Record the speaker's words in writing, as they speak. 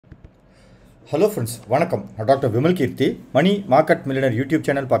Hello friends, வணக்கம். நான் doctor Vimal கீர்த்தி. Money market millionaire YouTube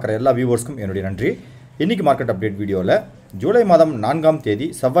channel பார்க்குற எல்லா வியூவர்ஸ்க்கும் என்னுடைய நன்றி. இன்னைக்கு மார்க்கெட் அப்டேட் வீடியோவில் ஜூலை மாதம் 4ஆம் தேதி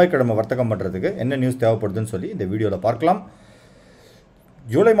செவ்வாய்க்கிழமை வர்த்தகம் பண்ணுறதுக்கு என்ன நியூஸ் தேவைப்படுதுன்னு சொல்லி இந்த வீடியோவில் பார்க்கலாம்.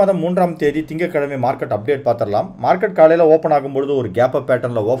 ஜூலை மாதம் 3ஆம் தேதி திங்கட்கிழமை மார்க்கெட் அப்டேட் பார்த்துடலாம். மார்க்கெட் காலையில் ஓப்பன் ஆகும்பொழுது ஒரு கேப் அப்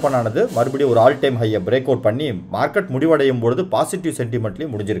பேட்டர்னில் ஓப்பன் ஆனது, மறுபடியும் ஒரு ஆல் டைம் ஹையை பிரேக் அவுட் பண்ணி மார்க்கெட் முடிவடையும் பொழுது பாசிட்டிவ்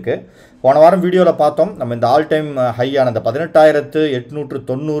சென்டிமெண்ட்லேயும் முடிஞ்சிருக்கு. போன வாரம் வீடியோவில் பார்த்தோம், நம்ம இந்த ஆல் டைம் ஹையான அந்த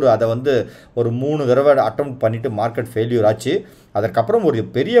 18,890 அதை ஒரு 3 தடவை அட்டம் பண்ணிவிட்டு மார்க்கெட் ஃபெயில்யூர் ஆச்சு. அதற்கப்புறம் ஒரு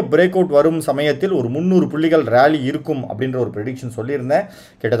பெரிய பிரேக் அவுட் வரும் சமயத்தில் ஒரு 300 புள்ளிகள் ரேலி இருக்கும் அப்படின்ற ஒரு ப்ரெடிக்ஷன் சொல்லியிருந்தேன்.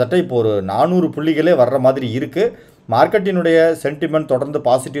 கிட்டத்தட்ட இப்போ ஒரு 400 புள்ளிகளே வர்ற மாதிரி இருக்குது. மார்க்கெட்டினுடைய சென்டிமெண்ட் தொடர்ந்து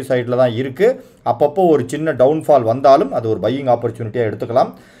பாசிட்டிவ் சைடில் தான் இருக்குது. அப்பப்போ ஒரு சின்ன டவுன்ஃபால் வந்தாலும் அது ஒரு பையிங் ஆப்பர்ச்சுனிட்டியாக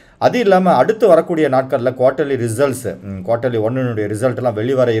எடுத்துக்கலாம். அது இல்லாமல் அடுத்து வரக்கூடிய நாட்களில் குவார்ட்டர்லி குவார்ட்டர்லி 1 ரிசல்ட்லாம்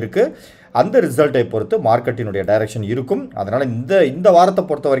வெளிவர இருக்குது. அந்த ரிசல்ட்டை பொறுத்து மார்க்கெட்டினுடைய டைரக்ஷன் இருக்கும். அதனால் இந்த வாரத்தை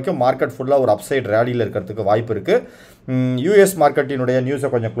பொறுத்த வரைக்கும் மார்க்கெட் ஃபுல்லாக ஒரு அப்சைட் ரேலியில் இருக்கிறதுக்கு வாய்ப்பு இருக்குது. யூஎஸ் மார்க்கெட்டினுடைய நியூஸை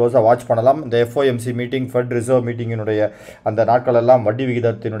கொஞ்சம் க்ளோஸாக வாட்ச் பண்ணலாம். இந்த எஃப்ஓஎம்சி மீட்டிங், ஃபெட் ரிசர்வ் மீட்டிங்கினுடைய அந்த நாட்களெல்லாம் வட்டி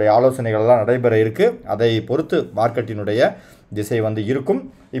விகிதத்தினுடைய ஆலோசனைகள்லாம் நடைபெற இருக்குது. அதை பொறுத்து மார்க்கெட்டினுடைய திசை இருக்கும்.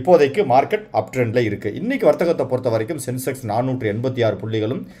 இப்போதைக்கு மார்க்கெட் அப் ட்ரெண்டில் இருக்குது. இன்றைக்கி வர்த்தகத்தை பொறுத்த வரைக்கும் சென்செக்ஸ் 486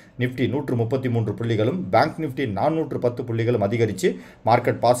 புள்ளிகளும், நிஃப்டி 133 புள்ளிகளும், பேங்க் நிஃப்டி 410 புள்ளிகளும் அதிகரித்து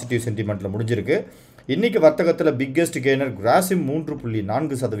மார்க்கெட் பாசிட்டிவ் சென்டிமெண்ட்டில் முடிஞ்சிருக்கு. இன்றைக்கி வர்த்தகத்தில் பிக்கெஸ்ட் கெய்னர் கிராசிம்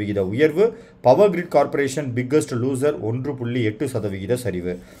 3.4% உயர்வு, power grid corporation biggest loser 1.8%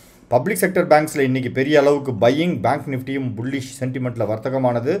 சரிவு. பப்ளிக் செக்டர் பேங்க்ஸில் இன்றைக்கி பெரிய அளவுக்கு பையிங், பேங்க் நிஃப்டியும் புல்லிஷ் சென்டிமெண்ட்டில்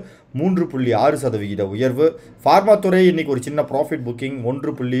வர்த்தகமானது 3.6% உயர்வு. ஃபார்மா துறை இன்றைக்கி ஒரு சின்ன ப்ராஃபிட் புக்கிங்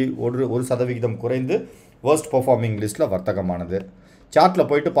 1.1% குறைந்து வேர்ஸ்ட் பர்ஃபார்மிங் லிஸ்ட்டில் வர்த்தகமானது. சார்ட்டில்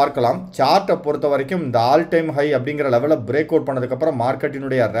போயிட்டு பார்க்கலாம். சார்ட்டை பொறுத்த வரைக்கும் இந்த ஆல் டைம் ஹை அப்படிங்கிற லெவலில் பிரேக் அவுட் பண்ணதுக்கப்புறம்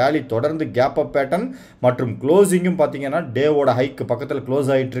மார்க்கெட்டினுடைய ரேலி தொடர்ந்து கேப் அப் பேட்டர்ன் மற்றும் க்ளோசிங்கும் பார்த்தீங்கன்னா டேவோட ஹைக்கு பக்கத்தில்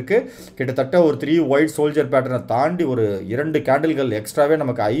க்ளோஸ் ஆகிட்டுருக்கு. கிட்டத்தட்ட ஒரு 3 ஒயிட் சோல்ஜர் பேட்டர்னை தாண்டி ஒரு 2 கேண்டில்கள் எக்ஸ்ட்ராவே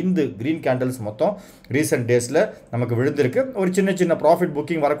நமக்கு 5 க்ரீன் கேண்டில்ஸ் மொத்தம் ரீசெண்ட் டேஸில் நமக்கு விழுந்திருக்கு. ஒரு சின்ன ப்ராஃபிட்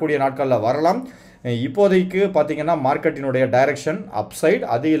புக்கிங் வரக்கூடிய நாட்களில் வரலாம். இப்போதைக்கு பார்த்தீங்கன்னா மார்க்கெட்டினுடைய டைரக்ஷன் அப்சைட்.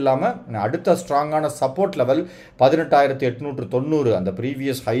 அது இல்லாமல் அடுத்த ஸ்ட்ராங்கான சப்போர்ட் லெவல் 18,890 அந்த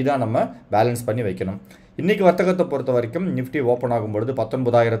ப்ரீவியஸ் ஹை தான் நம்ம பேலன்ஸ் பண்ணி வைக்கணும். இன்றைக்கி வர்த்தகத்தை பொறுத்த வரைக்கும் நிஃப்டி ஓப்பன் ஆகும்பொழுது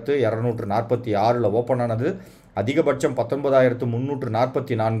 19,246 ஓப்பன் ஆனது. அதிகபட்சம்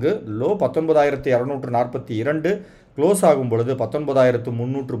 19,344, லோ 19,242, க்ளோஸ் ஆகும் பொழுது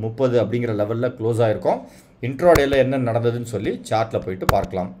 19,330 அப்படிங்கிற லெவலில் க்ளோஸ் ஆகிருக்கும். இன்ட்ராடேயில் என்ன நடந்ததுன்னு சொல்லி சார்ட்டில் போயிட்டு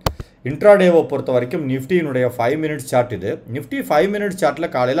பார்க்கலாம். இன்ட்ராடேவை பொறுத்த வரைக்கும் நிஃப்டியினுடைய 5 மினிட்ஸ் சார்ட் இது. நிஃப்டி 5 மினிட்ஸ்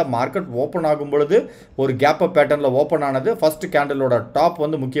சார்ட்டில் காலையில் மார்க்கெட் ஓப்பன் ஆகும் பொழுது ஒரு கேப் அப் பேட்டர்னில் ஓப்பன் ஆனது. ஃபர்ஸ்ட் கேண்டிலோட டாப்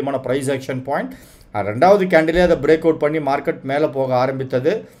முக்கியமான ப்ரைஸ் ஆக்ஷன் பாயிண்ட். ரெண்டாவது கேண்டிலே அதை பிரேக் அவுட் பண்ணி மார்க்கெட் மேலே போக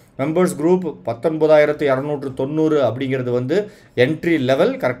ஆரம்பித்தது. மெம்பர்ஸ் குரூப் 19,290 அப்படிங்கிறது என்ட்ரி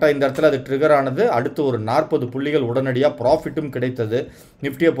லெவல். கரெக்டாக இந்த இடத்துல அது ட்ரிகர் ஆனது. அடுத்து ஒரு 40 புள்ளிகள் உடனடியாக ப்ராஃபிட்டும் கிடைத்தது.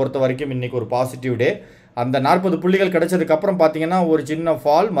 நிஃப்டியை பொறுத்த வரைக்கும் இன்றைக்கி ஒரு பாசிட்டிவ் டே. அந்த 40 புள்ளிகள் கிடைச்சதுக்கப்புறம் பார்த்தீங்கன்னா ஒரு சின்ன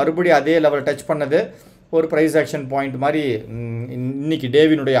ஃபால், மறுபடியும் அதே லெவல் டச் பண்ணது. ஒரு ப்ரைஸ் ஆக்ஷன் பாயிண்ட் மாதிரி இன்றைக்கி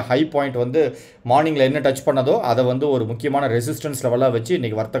டேவினுடைய ஹை பாயிண்ட் மார்னிங்கில் என்ன டச் பண்ணதோ அதை ஒரு முக்கியமான ரெசிஸ்டன்ஸ் லெவலாக வச்சு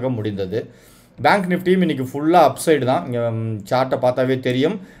இன்றைக்கி வர்த்தகம் முடிந்தது. பேங்க் நிஃப்டியும் இன்றைக்கி ஃபுல்லாக அப்சைடு தான். இங்கே சார்ட்டை பார்த்தாவே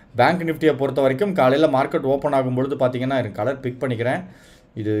தெரியும். பேங்க் நிஃப்டியை பொறுத்த வரைக்கும் காலையில் மார்க்கெட் ஓப்பன் ஆகும்பொழுது பார்த்தீங்கன்னா கலர் பிக் பண்ணிக்கிறேன்.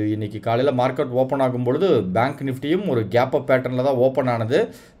 இது இன்றைக்கி காலையில் மார்க்கெட் ஓப்பன் ஆகும்பொழுது பேங்க் நிஃப்டியும் ஒரு கேப் அப் பேட்டர்னில் தான் ஓப்பன் ஆனது.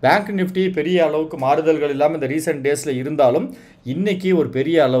 பேங்க் நிஃப்டி பெரிய அளவுக்கு மாறுதல்கள் இல்லாமல் இந்த ரீசெண்ட் டேஸில் இருந்தாலும் இன்றைக்கி ஒரு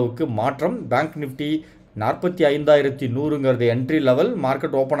பெரிய அளவுக்கு மாற்றம். Bank Nifty 45,100ங்கிறது entry level.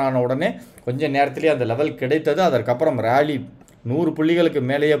 Market open ஆன உடனே கொஞ்சம் நேரத்திலே அந்த லெவல் கிடைத்தது. அதற்கப்புறம் ரேலி 100 புள்ளிகளுக்கு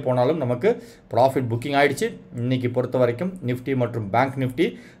மேலேயே போனாலும் நமக்கு ப்ராஃபிட் புக்கிங் ஆகிடுச்சு. இன்றைக்கி பொறுத்த வரைக்கும் நிஃப்டி மற்றும் பேங்க் நிஃப்டி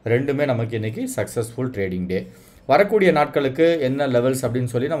ரெண்டுமே நமக்கு இன்றைக்கி சக்ஸஸ்ஃபுல் ட்ரேடிங் டே. வரக்கூடிய நாட்களுக்கு என்ன லெவல்ஸ்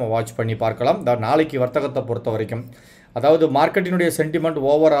அப்படின்னு சொல்லி நம்ம வாட்ச் பண்ணி பார்க்கலாம். நாளைக்கு வர்த்தகத்தை பொறுத்த வரைக்கும் அதாவது மார்க்கெட்டினுடைய சென்டிமெண்ட்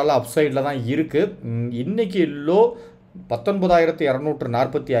ஓவராலாக அப்சைடில் தான் இருக்குது. இன்றைக்கி லோ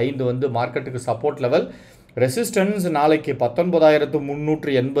 19,245 மார்க்கெட்டுக்கு சப்போர்ட் லெவல். ரெசிஸ்டன்ஸ் நாளைக்கு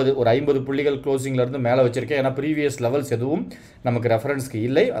 19,380, ஒரு 50 புள்ளிகள் க்ளோசிங்லேருந்து மேலே வச்சுருக்கேன். ஏன்னா ப்ரீவியஸ் லெவல்ஸ் எதுவும் நமக்கு ரெஃபரன்ஸ்க்கு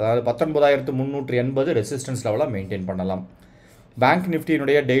இல்லை. அதாவது 19,380 ரெசிஸ்டன்ஸ் லெவலாக மெயின்டைன் பண்ணலாம். பேங்க்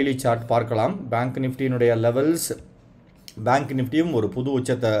நிஃப்டியினுடைய டெய்லி சார்ட் பார்க்கலாம். பேங்க் நிஃப்டியினுடைய லெவல்ஸ், பேங்க் நிஃப்டியும் ஒரு புது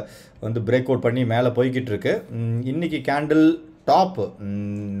உச்சத்தை பிரேக் அவுட் பண்ணி மேலே போய்கிட்டு இருக்கு. இன்றைக்கி கேண்டில் டாப்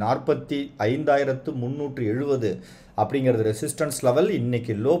 45,370 அப்படிங்கிறது ரெசிஸ்டன்ஸ் லெவல்.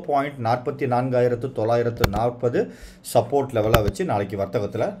 இன்றைக்கி லோ பாயிண்ட் 44,940 சப்போர்ட் லெவலாக வச்சு நாளைக்கு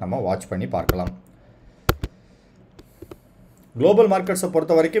வர்த்தகத்தில் நம்ம வாட்ச் பண்ணி பார்க்கலாம். குளோபல் மார்க்கெட்ஸை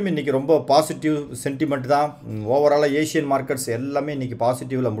பொறுத்த வரைக்கும் இன்றைக்கி ரொம்ப பாசிட்டிவ் சென்டிமெண்ட் தான். ஓவராலாக ஏஷியன் மார்க்கெட்ஸ் எல்லாமே இன்றைக்கி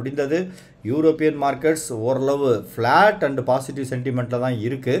பாசிட்டிவில் முடிந்தது. யூரோப்பியன் மார்க்கெட்ஸ் ஓரளவு ஃப்ளாட் அண்ட் பாசிட்டிவ் சென்டிமெண்ட்டில் தான்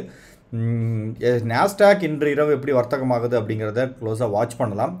இருக்குது. நாஸ்டாக் இன்று இரவு எப்படி வர்த்தகமாகுது அப்படிங்கிறத க்ளோஸாக வாட்ச்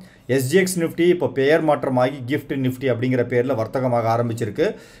பண்ணலாம். எஸ்ஜிஎக்ஸ் நிஃப்டி இப்போ பெயர் மாற்றமாகி கிஃப்ட் நிஃப்டி அப்படிங்கிற பேரில் வர்த்தகமாக ஆரம்பிச்சிருக்கு.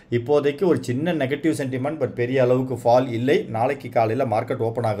 இப்போதைக்கு ஒரு சின்ன நெகட்டிவ் சென்டிமெண்ட், பட் பெரிய அளவுக்கு ஃபால் இல்லை. நாளைக்கு காலையில் மார்க்கெட்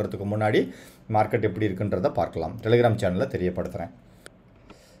ஓப்பன் ஆகிறதுக்கு முன்னாடி மார்க்கெட் எப்படி இருக்குன்றதை பார்க்கலாம். டெலிகிராம் சேனலில் தெரியப்படுத்துகிறேன்.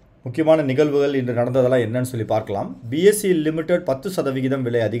 முக்கியமான நிகழ்வுகள் இன்று நடந்ததெல்லாம் என்னன்னு சொல்லி பார்க்கலாம். பிஎஸ்சி லிமிடெட் 10%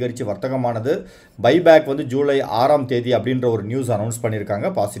 விலை அதிகரித்து வர்த்தகமானது. பைபேக் வந்து ஜூலை 6ஆம் தேதி அப்படின்ற ஒரு நியூஸ் அனௌன்ஸ் பண்ணியிருக்காங்க.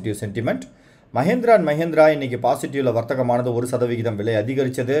 Positive sentiment. Mahindra and Mahindra இன்றைக்கி பாசிட்டிவில் வர்த்தகமானது 1% விலை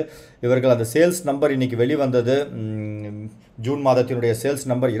அதிகரித்தது. இவர்கள் அந்த சேல்ஸ் நம்பர் இன்றைக்கி வெளிவந்தது. ஜூன் மாதத்தினுடைய sales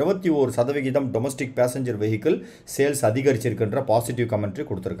number 21% domestic passenger vehicle sales அதிகரிச்சிருக்கின்ற positive commentary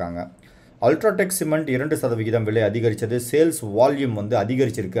கொடுத்துருக்காங்க. அல்ட்ராடெக் சிமெண்ட் 2% விலை அதிகரித்தது. சேல்ஸ் வால்யூம் வந்து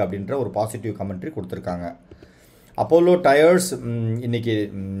அதிகரிச்சிருக்கு அப்படின்ற ஒரு பாசிட்டிவ் கமெண்ட்ரி கொடுத்துருக்காங்க. அப்போலோ டயர்ஸ் இன்றைக்கி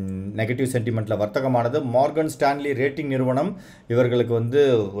நெகட்டிவ் சென்டிமெண்ட்டில் வர்த்தகமானது. மார்கன் ஸ்டான்லி ரேட்டிங் நிறுவனம் இவர்களுக்கு வந்து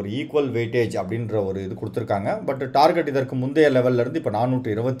ஒரு ஈக்குவல் வெயிட்டேஜ் அப்படின்ற ஒரு இது கொடுத்துருக்காங்க. பட் டார்கெட் இதற்கு முந்தைய லெவல்லேருந்து இப்போ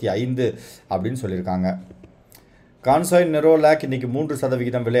 425 அப்படின்னு சொல்லியிருக்காங்க. கான்சாய் நெரோலாக் இன்றைக்கி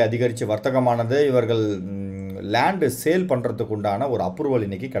 3% விலை அதிகரித்து வர்த்தகமானது. இவர்கள் லேண்டு சேல் பண்ணுறதுக்கு உண்டான ஒரு அப்ரூவல்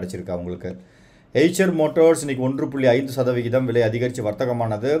இன்றைக்கி கிடச்சிருக்கு அவங்களுக்கு. எய்ச்சர் மோட்டார்ஸ் இன்றைக்கி 1.5% விலை அதிகரித்து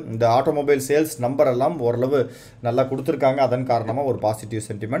வர்த்தகமானது. இந்த ஆட்டோமொபைல் சேல்ஸ் நம்பர் எல்லாம் ஓரளவு நல்லா கொடுத்துருக்காங்க. அதன் காரணமாக ஒரு பாசிட்டிவ்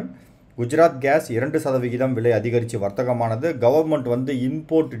சென்டிமெண்ட். குஜராத் கேஸ் 2% விலை அதிகரித்து வர்த்தகமானது. கவர்மெண்ட் வந்து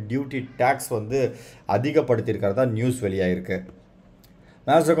இம்போர்ட் டியூட்டி டேக்ஸ் வந்து அதிகப்படுத்தியிருக்கிறதா நியூஸ் வெளியாகிருக்கு.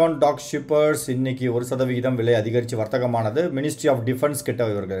 நாஸ்டாக் டாக் ஷிப்பர்ஸ் இன்றைக்கி 1% விலை அதிகரித்து வர்த்தகமானது. மினிஸ்ட்ரி ஆஃப் டிஃபென்ஸ் கிட்ட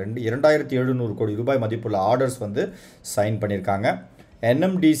இவர்கள் 2700 கோடி ரூபாய் மதிப்புள்ள ஆர்டர்ஸ் வந்து சைன் பண்ணியிருக்காங்க.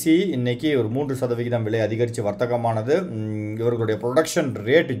 என்எம்டிசி இன்றைக்கி ஒரு 3% விலை அதிகரித்து வர்த்தகமானது. இவர்களுடைய ப்ரொடக்ஷன்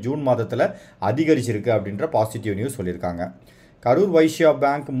ரேட் ஜூன் மாதத்தில் அதிகரிச்சிருக்கு அப்படின்ற பாசிட்டிவ் நியூஸ் சொல்லியிருக்காங்க. கரூர் வைஸ்யா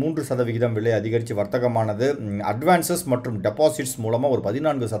பேங்க் 3% விலை அதிகரித்து வர்த்தகமானது. அட்வான்சஸ் மற்றும் டெபாசிட்ஸ் மூலமாக ஒரு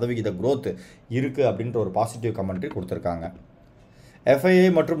 14% growth இருக்குது அப்படின்ற ஒரு பாசிட்டிவ் கமெண்ட்ரி கொடுத்துருக்காங்க. எஃப்ஐஐ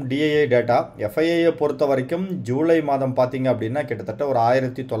மற்றும் டிஐஐ டேட்டா. எஃப்ஐஐயை பொறுத்த வரைக்கும் ஜூலை மாதம் பார்த்திங்க அப்படின்னா கிட்டத்தட்ட ஒரு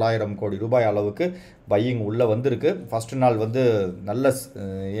 1900 கோடி ரூபாய் அளவுக்கு பையிங் உள்ளே வந்திருக்கு. ஃபஸ்ட்டு நாள் வந்து நல்ல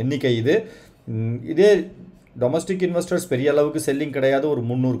எண்ணிக்கை இது. இதே டொமஸ்டிக் இன்வெஸ்டர்ஸ் பெரிய அளவுக்கு செல்லிங் கிடையாது. ஒரு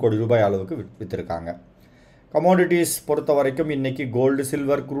 300 கோடி ரூபாய் அளவுக்கு விற்றுருக்காங்க. கமோடிட்டிஸ் பொறுத்த வரைக்கும் இன்றைக்கி கோல்டு,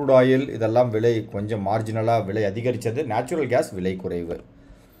 சில்வர், க்ரூட் ஆயில் இதெல்லாம் விலை கொஞ்சம் மார்ஜினலாக விலை அதிகரித்தது. நேச்சுரல் கேஸ் விலை குறைவு.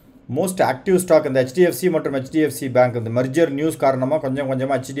 மோஸ்ட் ஆக்டிவ் ஸ்டாக் இந்த ஹெச்டிஎஃப்சி மற்றும் ஹெச்டிஎஃப்சி பேங்க் இந்த மெர்ஜர் நியூஸ் காரணமாக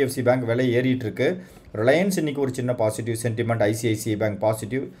கொஞ்சமாக ஹெச்டிஎஃப்சி பேங்க் விலை ஏறிட்டு இருக்கு. ரிலையன்ஸ் இன்றைக்கி ஒரு சின்ன positive sentiment. ICICI bank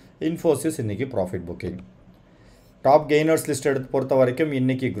positive. Infosys இன்றைக்கி profit booking. Top gainers list எடுத்து பொறுத்த வரைக்கும்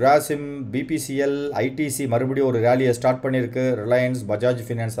இன்றைக்கி கிராசிம், பிபிசிஎல், ஐடிசி மறுபடியும் ஒரு ரேலியை ஸ்டார்ட் பண்ணியிருக்கு. ரிலையன்ஸ், பஜாஜ்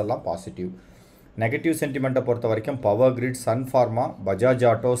ஃபினான்ஸ் எல்லாம் பாசிட்டிவ். நெகட்டிவ் சென்டிமெண்ட்டை பொறுத்த வரைக்கும் power grid, Sun pharma, Bajaj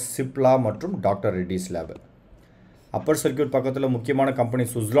auto, Cipla மற்றும் doctor Reddy's lab. Appar circuit பக்கத்தில் முக்கியமான கம்பெனி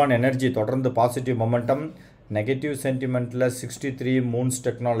சுஸ்லான் எனர்ஜி தொடர்ந்து positive momentum. Negative சென்டிமெண்ட்டில் 63 moons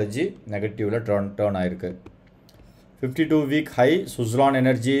technology நெகட்டிவில் turn ஆயிருக்கு. 52 week high Suzlon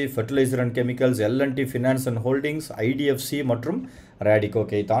energy, fertiliser and chemicals, L&T finance and holdings, IDFC மற்றும் Radico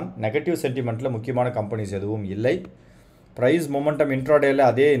Khaitan. Negative சென்டிமெண்ட்டில் முக்கியமான கம்பெனிஸ் எதுவும் இல்லை. ப்ரைஸ் மொமெண்டம் இன்ட்ராடேயில்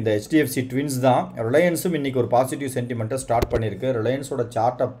அதே இந்த ஹெச்டிஎஃப்சி ட்வின்ஸ் தான். ரிலையன்ஸும் இன்றைக்கி ஒரு பாசிட்டிவ் சென்டிமெண்ட்டை ஸ்டார்ட் பண்ணியிருக்கு. ரிலையன்ஸோட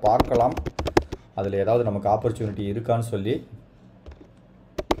சார்ட்டை பார்க்கலாம். அதில் ஏதாவது நமக்கு ஆப்பர்ச்சுனிட்டி இருக்கான்னு சொல்லி.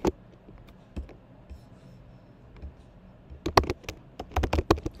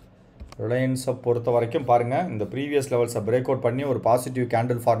 ரிலையன்ஸை பொறுத்த வரைக்கும் பாருங்கள், இந்த ப்ரீவியஸ் லெவல்ஸை பிரேக் அவுட் பண்ணி ஒரு பாசிட்டிவ்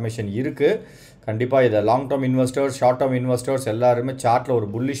கேண்டில் ஃபார்மேஷன் இருக்குது. கண்டிப்பாக இதை long term investors, short term investors எல்லாருமே சார்ட்டில் ஒரு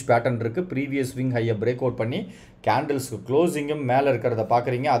புல்லிஷ் பேட்டர்ன் இருக்குது. ப்ரீவியஸ் விங் ஹையை பிரேக் அவுட் பண்ணி கேண்டில்ஸ் க்ளோசிங்கும் மேலே இருக்கிறத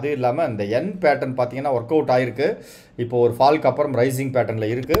பார்க்குறீங்க. அது இல்லாமல் இந்த என் பேட்டர்ன் பார்த்தீங்கன்னா ஒர்க் அவுட் ஆகிருக்கு. இப்போது ஒரு ஃபால்க்கு அப்புறம் ரைசிங்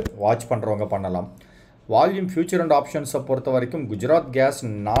பேட்டர்னில் இருக்குது. வாட்ச் பண்ணுறவங்க பண்ணலாம். வால்யூம் ஃபியூச்சர் அண்ட் ஆப்ஷன்ஸை பொறுத்த வரைக்கும் Gujarat case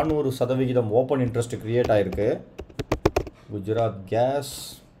 400% open interest create ஆகிருக்கு. குஜராத் கேஸ்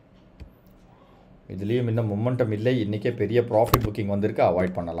இதுலேயும் இன்னும் மொமெண்டம் இல்லை. இன்றைக்கே பெரிய ப்ராஃபிட் புக்கிங் வந்திருக்கு.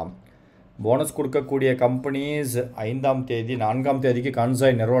 அவாய்ட் பண்ணலாம். போனஸ் கொடுக்கக்கூடிய கம்பெனிஸ் 5ஆம் தேதி 4ஆம் தேதிக்கு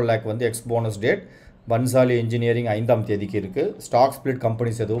கான்சாய் நெரோலாக் வந்து X bonus date. Bhansali engineering 5ஆம் தேதிக்கு இருக்குது. ஸ்டாக் ஸ்பிளிட்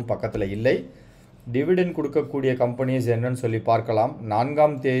கம்பெனிஸ் எதுவும் பக்கத்தில் இல்லை. டிவிடெண்ட் கொடுக்கக்கூடிய கம்பெனிஸ் என்னன்னு சொல்லி பார்க்கலாம்.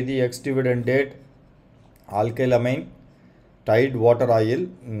 4ஆம் தேதி X dividend date alkyl amine, tight water oil,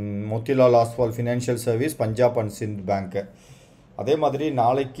 Motilal ஆஸ்வால் financial service, Punjab and Sindh பேங்க்கு. அதே மாதிரி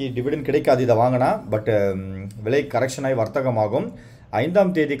நாளைக்கு டிவிடெண்ட் கிடைக்காது இதை வாங்கினா. பட் விலை கரெக்ஷன் ஆகி வர்த்தகமாகும்.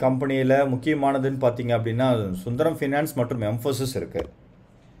 5ஆம் தேதி கம்பெனியில் முக்கியமானதுன்னு பார்த்தீங்க அப்படின்னா சுந்தரம் ஃபினான்ஸ் மற்றும் எம்ஃபோசிஸ் இருக்குது.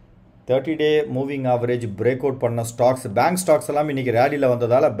 30-day moving average break out பண்ண ஸ்டாக்ஸ், பேங்க் ஸ்டாக்ஸ் எல்லாம் இன்றைக்கி ரேலியில்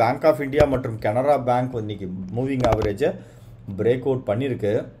வந்ததால் பேங்க் ஆஃப் இந்தியா மற்றும் கனரா பேங்க் இன்றைக்கி மூவிங் ஆவரேஜை பிரேக் அவுட்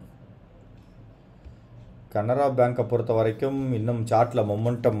பண்ணியிருக்கு. கனரா பேங்கை பொறுத்த வரைக்கும் இன்னும் சார்ட்டில்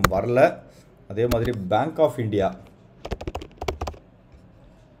மொமெண்டம் வரல. அதே மாதிரி பேங்க் ஆஃப்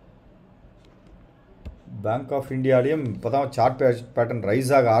இந்தியாலையும் இப்போ தான் சார்ட் பேட்டர்ன்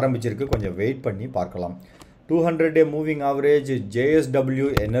ரைஸ் ஆக ஆரம்பிச்சிருக்கு. கொஞ்சம் வெயிட் பண்ணி பார்க்கலாம். 200-day மூவிங் ஆவரேஜ் JSW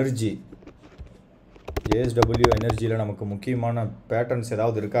எனர்ஜியில் நமக்கு முக்கியமான பேட்டர்ன்ஸ்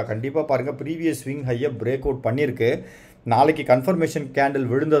ஏதாவது இருக்கா? கண்டிப்பாக பாருங்கள். ப்ரீவியஸ் ஸ்விங் ஹையை பிரேக் அவுட் பண்ணியிருக்கு. நாளைக்கு கன்ஃபர்மேஷன் கேண்டில்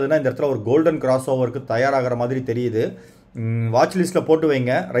விழுந்ததுன்னா இந்த இடத்துல ஒரு கோல்டன் கிராஸ் ஓவருக்கு தயாராகிற மாதிரி தெரியுது. வாட்ச் லிஸ்ட்டில் போட்டு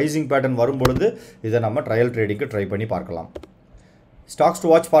வைங்க. ரைசிங் பேட்டர்ன் வரும்பொழுது இதை நம்ம ட்ரையல் ட்ரேடிங்க்கு ட்ரை பண்ணி பார்க்கலாம். ஸ்டாக்ஸ் டு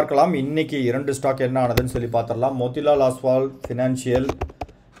வாட்ச் பார்க்கலாம். இன்றைக்கி 2 ஸ்டாக் என்ன ஆனதுன்னு சொல்லி பார்த்துடலாம். மோதிலால் ஒஸ்வால் ஃபினான்ஷியல்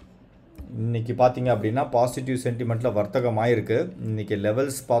இன்றைக்கி பார்த்தீங்க அப்படின்னா பாசிட்டிவ் சென்டிமெண்ட்டில் வர்த்தகம் ஆயிருக்கு. இன்றைக்கி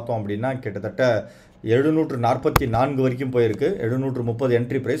லெவல்ஸ் பார்த்தோம் அப்படின்னா கிட்டத்தட்ட 744 வரைக்கும் போயிருக்கு. 730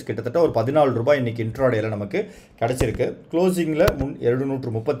 என்ட்ரி ப்ரைஸ், கிட்டத்தட்ட ஒரு 14 ரூபாய் இன்றைக்கி இன்ட்ராடேயில் நமக்கு கிடச்சிருக்கு. க்ளோசிங்கில்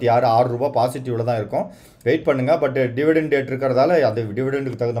 736 6 ரூபா பாசிட்டிவில் தான் இருக்கும். வெயிட் பண்ணுங்கள். பட் டிவிடெண்ட் டேட் இருக்கிறதால அது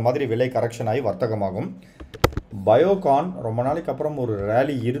டிவிடெண்டுக்கு தகுந்த மாதிரி விலை கரெக்ஷன் ஆகி வர்த்தகமாகும். பயோகான் ரொம்ப நாளைக்கு அப்புறம் ஒரு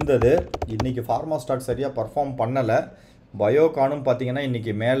ரேலி இருந்தது. இன்றைக்கி ஃபார்மா ஸ்டாக் சரியாக பர்ஃபார்ம் பண்ணலை. பயோகானும் பார்த்தீங்கன்னா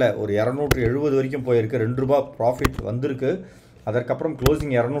இன்றைக்கி மேலே ஒரு 270 வரைக்கும் போயிருக்கு. 2 ரூபா ப்ராஃபிட் வந்திருக்கு. அதற்கப்புறம்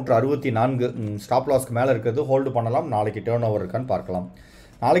க்ளோசிங் 264 ஸ்டாப் லாஸ்க்கு மேலே இருக்கிறது. ஹோல்டு பண்ணலாம். நாளைக்கு டேர்ன் ஓவர் இருக்கான்னு பார்க்கலாம்.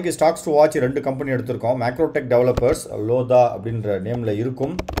 நாளைக்கு ஸ்டாக்ஸ் டு வாட்ச் 2 கம்பெனி எடுத்திருக்கோம். மேக்ரோடெக் டெவலப்பர்ஸ் லோதா அப்படின்ற நேமில்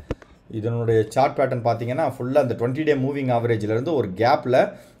இருக்கும். இதனுடைய சார்ட் பேட்டர்ன் பார்த்தீங்கன்னா ஃபுல்லாக அந்த 20-day மூவிங் ஆவரேஜிலேருந்து ஒரு கேப்பில்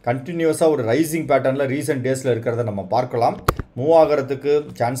கண்டினியூஸாக ஒரு ரைசிங் பேட்டர்னில் ரீசெண்ட் டேஸில் இருக்கிறத நம்ம பார்க்கலாம். மூவ் ஆகிறதுக்கு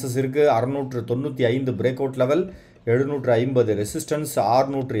சான்சஸ் இருக்குது. 695 break out level, 750 resistance,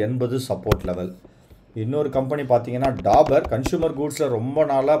 680 support level. இன்னொரு கம்பெனி பார்த்தீங்கன்னா டாபர் கன்சூமர் கூட்ஸில் ரொம்ப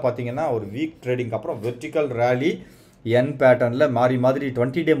நாளாக பார்த்தீங்கன்னா ஒரு வீக் ட்ரேடிங்க்கு அப்புறம் வெர்டிக்கல் ரேலி என் பேட்டர்னில் மாதிரி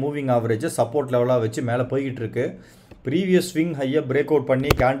 20-day மூவிங் ஆவரேஜை சப்போர்ட் லெவலாக வச்சு மேலே போய்கிட்டு இருக்கு. ப்ரீவியஸ் ஸ்விங் ஹையை பிரேக் அவுட் பண்ணி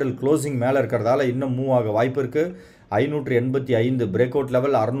கேண்டில் க்ளோசிங் மேலே இருக்கிறதால இன்னும் மூவ் ஆக வாய்ப்பு இருக்குது. 585 break out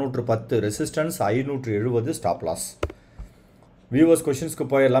level, 610 resistance, 570 stop loss. Viewers கொஷின்ஸ்க்கு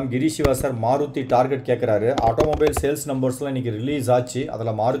போயிடலாம். கிரிஷிவா சார் மாருதி டார்கெட் கேட்குறாரு. ஆட்டோமொபைல் சேல்ஸ் நம்பர்ஸ்லாம் இன்றைக்கி ரிலீஸ் ஆச்சு.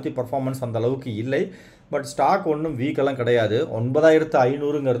 அதில் மாருதி பர்ஃபார்மன்ஸ் அந்த அளவுக்கு இல்லை. பட் ஸ்டாக் ஒன்றும் வீக்கெல்லாம் கிடையாது.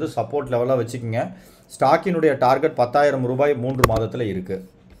 9500ங்கிறது சப்போர்ட் லெவலாக வச்சுக்கோங்க. ஸ்டாக்கினுடைய டார்கெட் 10,000 ரூபாய் 3 மாதத்தில் இருக்குது.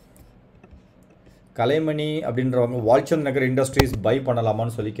 கலைமணி அப்படின்றவங்க வால்சந்த் நகர் இண்டஸ்ட்ரீஸ் பை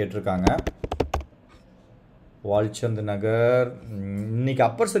பண்ணலாமான்னு சொல்லி கேட்டிருக்காங்க. வால்சந்த் நகர் இன்றைக்கி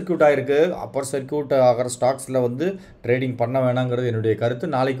அப்பர் சர்க்கியூட் ஆகிருக்கு. அப்பர் சர்க்கியூட் ஆகிற ஸ்டாக்ஸில் வந்து ட்ரேடிங் பண்ண வேணாங்கிறது என்னுடைய கருத்து.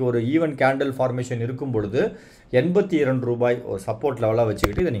 நாளைக்கு ஒரு ஈவன் கேண்டில் ஃபார்மேஷன் இருக்கும் பொழுது 82 ரூபாய் ஒரு சப்போர்ட் லெவலாக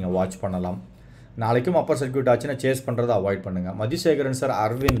வச்சுக்கிட்டு இதை நீங்கள் வாட்ச் பண்ணலாம். நாளைக்கும் அப்பர் சர்க்கியூட் ஆச்சுன்னா சேஸ் பண்ணுறதை அவாய்ட் பண்ணுங்கள். மதிசேகரன் சார்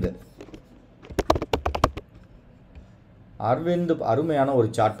அரவிந்த் அருமையான ஒரு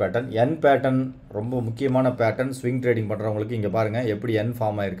சார்ட் பேட்டர்ன். என் பேட்டர்ன் ரொம்ப முக்கியமான பேட்டர்ன். ஸ்விங் ட்ரேடிங் பண்ணுறவங்களுக்கு இங்கே பாருங்கள் எப்படி என்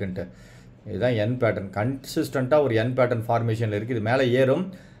ஃபார்ம் ஆகிருக்குன்ட்டு. இதுதான் என் பேட்டர்ன். கன்சிஸ்டண்ட்டாக ஒரு என் பேட்டர்ன் ஃபார்மேஷனில் இருக்குது. இது மேலே ஏறும்,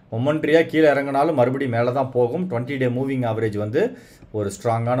 மொமெண்ட்ரியாக கீழே இறங்கினாலும் மறுபடியும் மேலே தான் போகும். 20-day மூவிங் ஆவரேஜ் வந்து ஒரு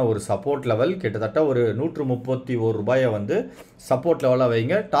ஸ்ட்ராங்கான ஒரு சப்போர்ட் லெவல். கிட்டத்தட்ட ஒரு 131 ரூபாயை வந்து சப்போர்ட் லெவலாக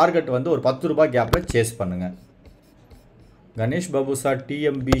வைங்க. டார்கெட் வந்து ஒரு 10 ரூபாய் கேப்பில் சேஸ் பண்ணுங்கள். Ganesh Babu sir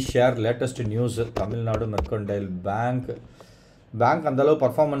TMP share latest news. Tamil Nadu mercantile bank அந்தளவு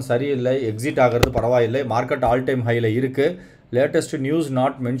பர்ஃபார்மன்ஸ் சரியில்லை. எக்ஸிட் ஆகிறது பரவாயில்லை. மார்க்கெட் ஆல் டைம் ஹையில் இருக்குது. லேட்டஸ்ட் நியூஸ்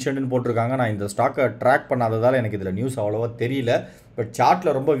நாட் மென்ஷன்னு போட்டிருக்காங்க. நான் இந்த ஸ்டாக்கை ட்ராக் பண்ணாததால் எனக்கு இதில் நியூஸ் அவ்வளோவா தெரியல. பட்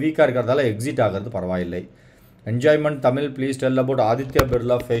சார்ட்டில் ரொம்ப வீக்காக இருக்கிறதால எக்ஸிட் ஆகிறது பரவாயில்லை. Enjoyment Tamil please tell about Aditya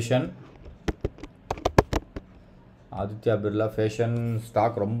Birla fashion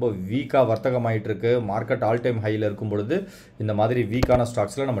stock ரொம்ப வீக்காக வர்த்தகமாயிட்டிருக்கு. மார்க்கெட் ஆல் டைம் ஹையில் இருக்கும் பொழுது இந்த மாதிரி வீக்கான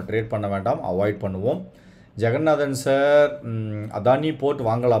ஸ்டாக்ஸில் நம்ம ட்ரேட் பண்ண வேண்டாம், அவாய்ட் பண்ணுவோம். ஜெகநாதன் சார் அதானி போர்ட்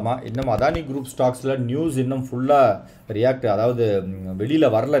வாங்கலாமா? இன்னும் அதானி குரூப் ஸ்டாக்ஸில் நியூஸ் இன்னும் ஃபுல்லாக ரியாக்ட், அதாவது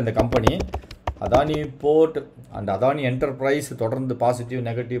வெளியில் வரல இந்த company. Adani board and Adani enterprise தொடர்ந்து பாசிட்டிவ்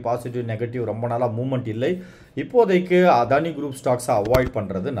நெகட்டிவ் ரொம்ப நாளாக மூவ்மெண்ட் இல்லை. இப்போதைக்கு அதானி குரூப் ஸ்டாக்ஸை அவாய்ட்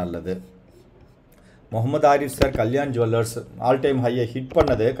பண்ணுறது நல்லது. Mohammed Arif sir Kalyan jewellers all time ஹையை hit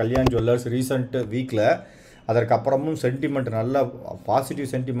பண்ணது. கல்யாண் ஜுவல்லர்ஸ் ரீசெண்ட் வீக்கில் அதற்கப்புறமும் சென்டிமெண்ட் நல்ல பாசிட்டிவ்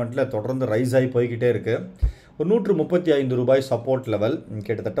சென்டிமெண்ட்டில் தொடர்ந்து ரைஸ் ஆகி போய்கிட்டே இருக்குது. ஒரு 135 ரூபாய் சப்போர்ட் லெவல்,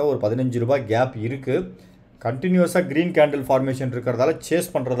 கிட்டத்தட்ட ஒரு 15 ரூபாய் கேப் இருக்குது. கண்டினியூஸாக க்ரீன் கேண்டில் ஃபார்மேஷன் இருக்கிறதால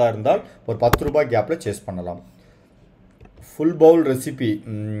சேஸ் பண்ணுறதா இருந்தால் ஒரு 10 ரூபாய் கேப்பில் சேஸ் பண்ணலாம். ஃபுல் பவுல் ரெசிபி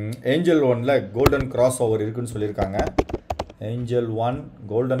ஏஞ்சல் 1ல் கோல்டன் கிராஸ் ஓவர் இருக்குதுன்னு சொல்லியிருக்காங்க. ஏஞ்சல் 1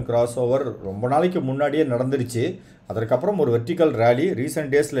 கோல்டன் கிராஸ் ஓவர் ரொம்ப நாளைக்கு முன்னாடியே நடந்துருச்சு. அதற்கப்புறம் ஒரு வெர்டிக்கல் ரேலி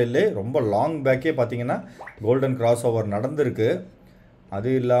ரீசெண்ட் டேஸில் இல்லை, ரொம்ப லாங் பேக்கே பார்த்தீங்கன்னா கோல்டன் கிராஸ் ஓவர் நடந்திருக்கு. அது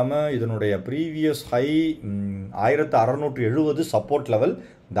இல்லாமல் இதனுடைய ப்ரீவியஸ் ஹை 1670 சப்போர்ட் லெவல்.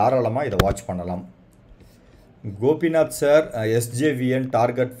 தாராளமாக இதை வாட்ச் பண்ணலாம். Gopinath sir SJVN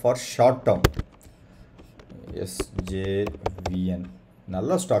target for short term. SJVN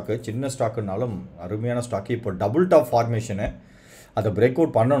நல்ல ஸ்டாக்கு, சின்ன ஸ்டாக்குனாலும் அருமையான ஸ்டாக்கு. இப்போ டபுள் டாப் ஃபார்மேஷனு, அதை பிரேக்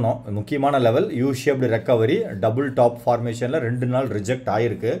அவுட் பண்ணணும். முக்கியமான level U shaped recovery, double top ஃபார்மேஷனில் 2 நாள் ரிஜெக்ட்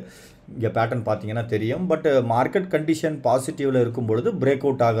ஆகிருக்கு. இங்கே பேட்டர்ன் பார்த்தீங்கன்னா தெரியும். பட் மார்க்கெட் கண்டிஷன் பாசிட்டிவில் இருக்கும் பொழுது பிரேக்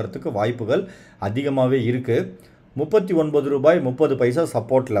அவுட் ஆகிறதுக்கு வாய்ப்புகள் அதிகமாகவே இருக்குது. 39 ரூபாய் 30 பைசா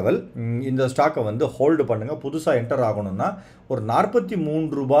சப்போர்ட் லெவல். இந்த ஸ்டாக்கை வந்து ஹோல்டு பண்ணுங்கள். புதுசாக என்டர் ஆகணும்னா ஒரு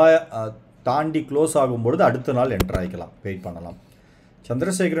 43 ரூபாய் தாண்டி க்ளோஸ் ஆகும்பொழுது அடுத்த நாள் என்டர் ஆகிக்கலாம், வெயிட் பண்ணலாம்.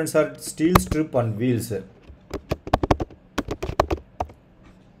 Chandrasekaran sir, steel strip and wheels,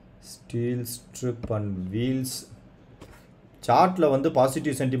 steel strip and wheels சார்ட்டில் வந்து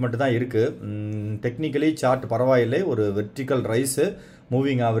பாசிட்டிவ் சென்டிமெண்ட் தான் இருக்குது. டெக்னிக்கலி சார்ட் பரவாயில்லை. ஒரு வெர்டிக்கல் ரைஸு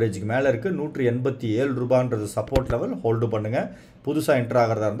மூவிங் ஆவரேஜுக்கு மேலே இருக்குது. 187 ரூபான்றது சப்போர்ட் லெவல், ஹோல்டு பண்ணுங்கள். புதுசாக என்டர்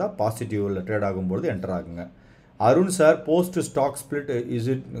ஆகிறதா இருந்தால் பாசிட்டிவில் ட்ரேட் ஆகும்பொழுது என்டர் ஆகுங்க. Arun sir, post stock split is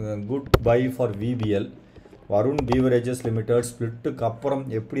it good bye for VBL? Varun beverages limited ஸ்பிளிட்டுக்கு அப்புறம்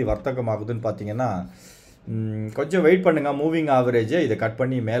எப்படி வர்த்தகமாகுதுன்னு பார்த்தீங்கன்னா கொஞ்சம் வெயிட் பண்ணுங்கள். மூவிங் ஆவரேஜை இதை கட்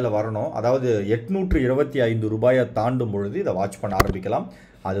பண்ணி மேலே வரணும். அதாவது 825 ரூபாயை தாண்டும் பொழுது இதை வாட்ச் பண்ண ஆரம்பிக்கலாம்.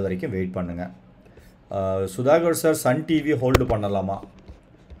 அது வரைக்கும் வெயிட் பண்ணுங்கள். Sudhakar sir, Sun TV hold பண்ணலாமா?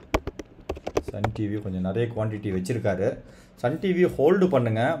 சன் டிவி கொஞ்சம் நிறைய குவான்டிட்டி வச்சுருக்காரு. சன் டிவி ஹோல்டு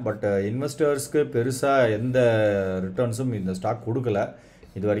பண்ணுங்கள். பட் இன்வெஸ்டர்ஸ்க்கு பெருசாக எந்த ரிட்டர்ன்ஸும் இந்த ஸ்டாக் கொடுக்கல.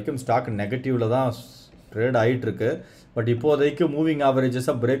 இது வரைக்கும் ஸ்டாக் நெகட்டிவில் தான் ட்ரேட் ஆகிட்டுருக்கு. பட் இப்போதைக்கு மூவிங்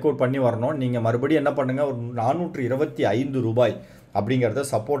ஆவரேஜஸை பிரேக் அவுட் பண்ணி வரணும். நீங்கள் மறுபடியும் என்ன பண்ணுங்கள், ஒரு 425 ரூபாய் அப்படிங்கிறத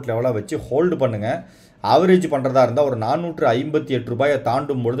சப்போர்ட் லெவலாக வச்சு ஹோல்டு பண்ணுங்கள். ஆவரேஜ் பண்ணுறதா இருந்தால் ஒரு 458 ரூபாயை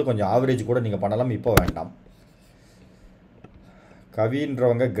தாண்டும் பொழுது கொஞ்சம் ஆவரேஜ் கூட நீங்கள் பண்ணலாம், இப்போ வேண்டாம்.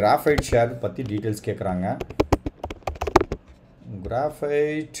 கவின்றவங்க கிராஃபைட் ஷேர் பற்றி டீட்டெயில்ஸ் கேட்குறாங்க.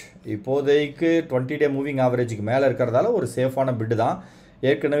 கிராஃபைட் இப்போதைக்கு 20 டே மூவிங் ஆவரேஜுக்கு மேலே இருக்கிறதால ஒரு சேஃபான பிட்டு தான்.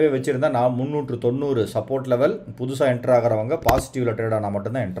 ஏற்கனவே வச்சுருந்தா நான் 390 சப்போர்ட் லெவல். புதுசாக என்டர் ஆகிறவங்க பாசிட்டிவில் ட்ரேட் ஆனால்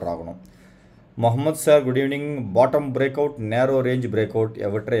மட்டும்தான் என்டர் ஆகணும். Mohammed sir, good evening. Bottom break out, நேரோ ரேஞ்ச் பிரேக் அவுட்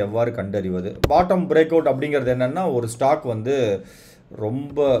எவற்றை எவ்வாறு கண்டறிவது? பாட்டம் பிரேக் அவுட் அப்படிங்கிறது என்னென்னா, ஒரு ஸ்டாக் வந்து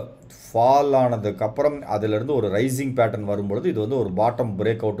ரொம்ப ஃபால் ஆனதுக்கப்புறம் அதிலிருந்து ஒரு ரைசிங் பேட்டர்ன் வரும்பொழுது இது வந்து ஒரு பாட்டம்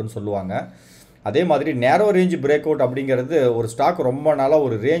பிரேக் அவுட்டுன்னு சொல்லுவாங்க. அதே மாதிரி நேரோ ரேஞ்ச் பிரேக் அவுட் அப்படிங்கிறது ஒரு ஸ்டாக் ரொம்ப நாளாக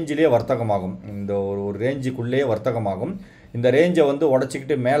ஒரு ரேஞ்சிலே வர்த்தகமாகும். இந்த ஒரு ரேஞ்சுக்குள்ளேயே வர்த்தகமாகும். இந்த ரேஞ்சை வந்து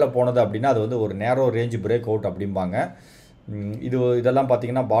உடச்சிக்கிட்டு மேலே போனது அப்படின்னா அது வந்து ஒரு நேரோ ரேஞ்ச் பிரேக் அவுட் அப்படிம்பாங்க. இதெல்லாம்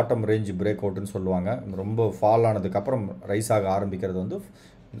பார்த்தீங்கன்னா பாட்டம் ரேஞ்ச் பிரேக் அவுட்டுன்னு சொல்லுவாங்க. ரொம்ப ஃபால் ஆனதுக்கப்புறம் ரைஸ் ஆக ஆரம்பிக்கிறது வந்து.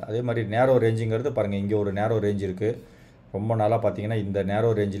 அதே மாதிரி நேரோ ரேஞ்சுங்கிறது பாருங்கள், இங்கே ஒரு நேரோ ரேஞ்ச் இருக்குது. ரொம்ப நாளாக பார்த்தீங்கன்னா இந்த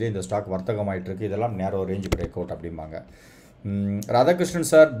நேரோ ரேஞ்சிலே இந்த ஸ்டாக் வர்த்தகமாயிட்டிருக்கு. இதெல்லாம் நேரோ ரேஞ்ச் பிரேக் அவுட் அப்படிம்பாங்க. Radhakrishnan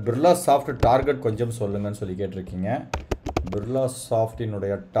sir, Birla soft target கொஞ்சம் சொல்லுங்கன்னு சொல்லி கேட்டிருக்கீங்க. பிர்லா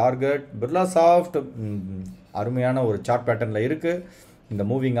சாஃப்டினுடைய டார்கெட், பிர்லா சாஃப்ட் அருமையான ஒரு சார்ட் பேட்டர்னில் இருக்குது. இந்த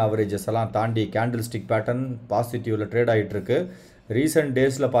மூவிங் ஆவரேஜஸ் எல்லாம் தாண்டி கேண்டில் ஸ்டிக் பேட்டர்ன் பாசிட்டிவில் ட்ரேட் ஆகிட்டுருக்கு. ரீசெண்ட்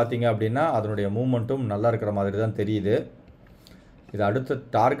டேஸில் பார்த்தீங்க அப்படின்னா அதனுடைய மூமெண்ட்டும் நல்லா இருக்கிற மாதிரி தான் தெரியுது. இது அடுத்த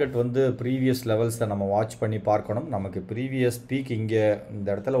டார்கெட் வந்து ப்ரீவியஸ் லெவல்ஸை நம்ம வாட்ச் பண்ணி பார்க்கணும். நமக்கு ப்ரீவியஸ் பீக் இங்கே இந்த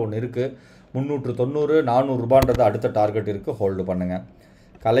இடத்துல ஒன்று இருக்குது. 390 400 ரூபான்றது அடுத்த டார்கெட் இருக்குது, ஹோல்டு பண்ணுங்கள்.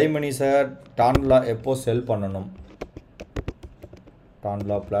 கலைமணி சார், டான்லா எப்போ செல் பண்ணணும்?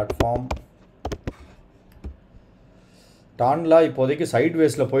 டான்லா பிளாட்ஃபார்ம், டான்லா இப்போதைக்கு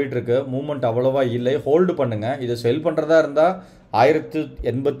சைட்வேஸில் போயிட்டுருக்கு. மூமெண்ட் அவ்வளோவா இல்லை, ஹோல்டு பண்ணுங்கள். இதை செல் பண்ணுறதா இருந்தால்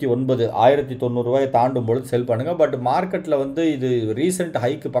 1089 1090 ரூபாயை தாண்டும் பொழுது செல் பண்ணுங்கள். பட் மார்க்கெட்டில் வந்து இது ரீசெண்ட்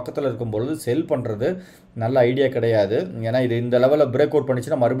ஹைக்கு பக்கத்தில் இருக்கும் பொழுது செல் பண்ணுறது நல்ல ஐடியா கிடையாது. ஏன்னா இது இந்த லெவலில் பிரேக் அவுட்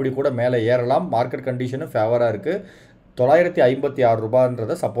பண்ணிச்சுன்னா மறுபடியும் கூட மேலே ஏறலாம். மார்க்கெட் கண்டிஷனும் ஃபேவராக இருக்குது. 956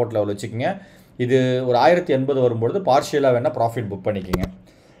 ரூபான்றதை சப்போர்ட் லெவல் வச்சுக்கோங்க. இது ஒரு 1080 வரும்பொழுது பார்ஷியலாக வேணால் ப்ராஃபிட் புக் பண்ணிக்கோங்க.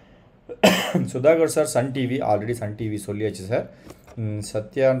 Sudhakar sir, Sun TV already Sun TV சொல்லியாச்சு sir.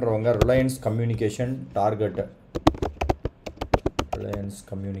 சத்யான்றவங்க Reliance communication target, Reliance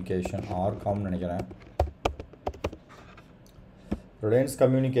communication ஆர்காம்னு நினைக்கிறேன். ரிலையன்ஸ்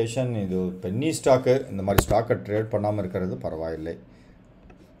கம்யூனிகேஷன் இது பென்னி ஸ்டாக்கு. இந்த மாதிரி ஸ்டாக்கை ட்ரேட் பண்ணாமல் இருக்கிறது பரவாயில்லை.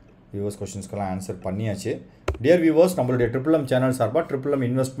 வியூவர்ஸ் கொஸ்டின்ஸ்க்கெல்லாம் ஆன்சர் பண்ணியாச்சு. டியர் வியூவர்ஸ், நம்மளுடைய ட்ரிபிள் சேனல் சார்பாக ட்ரிபிள்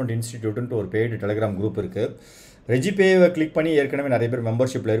இன்வெஸ்ட்மெண்ட் இன்ஸ்டிடியூட்ன்ட்டு ஒரு பெய்டு டெலிகிராம் குரூப் இருக்குது. ரெஜிபேவை கிளிக் பண்ணி ஏற்கனவே நிறைய பேர்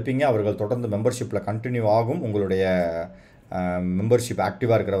மெம்பர்ஷிப்பில் இருப்பீங்க. அவர்கள் தொடர்ந்து மெம்பர்ஷிப்பில் கண்டினியூ ஆகும். உங்களுடைய மெம்பர்ஷிப்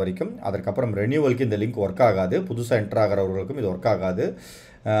ஆக்டிவாக இருக்கிற வரைக்கும். அதற்கப்புறம் ரெனியூவலுக்கு இந்த லிங்க் ஒர்க் ஆகாது. புதுசாக என்டர் ஆகிறவர்களுக்கும் இது ஒர்க் ஆகாது.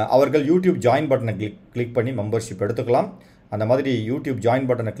 அவர்கள் யூடியூப் ஜாயின் பட்டனை கிளிக் பண்ணி மெம்பர்ஷிப் எடுத்துக்கலாம். அந்த மாதிரி யூடியூப் ஜாயின்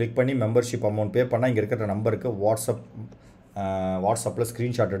பட்டனை கிளிக் பண்ணி மெம்பர்ஷிப் அமௌண்ட் பே பண்ணால் இங்கே இருக்கிற நம்பருக்கு வாட்ஸ்அப்பில்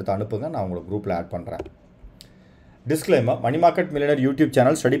ஸ்க்ரீன்ஷாட் எடுத்து அனுப்புங்க. நான் உங்களுக்கு குரூப்பில் ஆட் பண்ணுறேன். Disclaimer, money market millionaire YouTube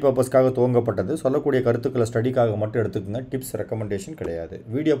channel study பர்பஸ்க்காக துவங்கப்பட்டது. சொல்லக்கூடிய கருத்துக்களை ஸ்டடிக்காக மட்டும் எடுத்துக்கோங்க. டிப்ஸ் ரெக்கமெண்டேஷன் கிடையாது.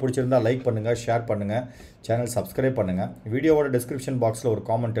 வீடியோ பிடிச்சிருந்தா லைக் பண்ணுங்கள், ஷேர் பண்ணுங்கள், சேனல் சப்ஸ்கிரைப் பண்ணுங்கள். வீடியோவோட டிஸ்கிரிப்ஷன் பாக்ஸில் ஒரு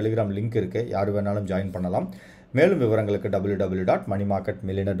காமன் டெலிகிராம் லிங்க் இருக்குது, யார் வேணாலும் ஜாயின் பண்ணலாம். மேலும் விவரங்களுக்கு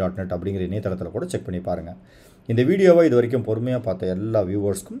www.moneymarketmillionaire.net அப்படிங்கிற இணையதளத்தில் கூட செக் பண்ணி பாருங்கள். இந்த வீடியோவை இது வரைக்கும் பொறுமையாக பார்த்த எல்லா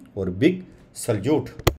வியூவர்ஸ்க்கும் ஒரு பிக் சல்யூட்.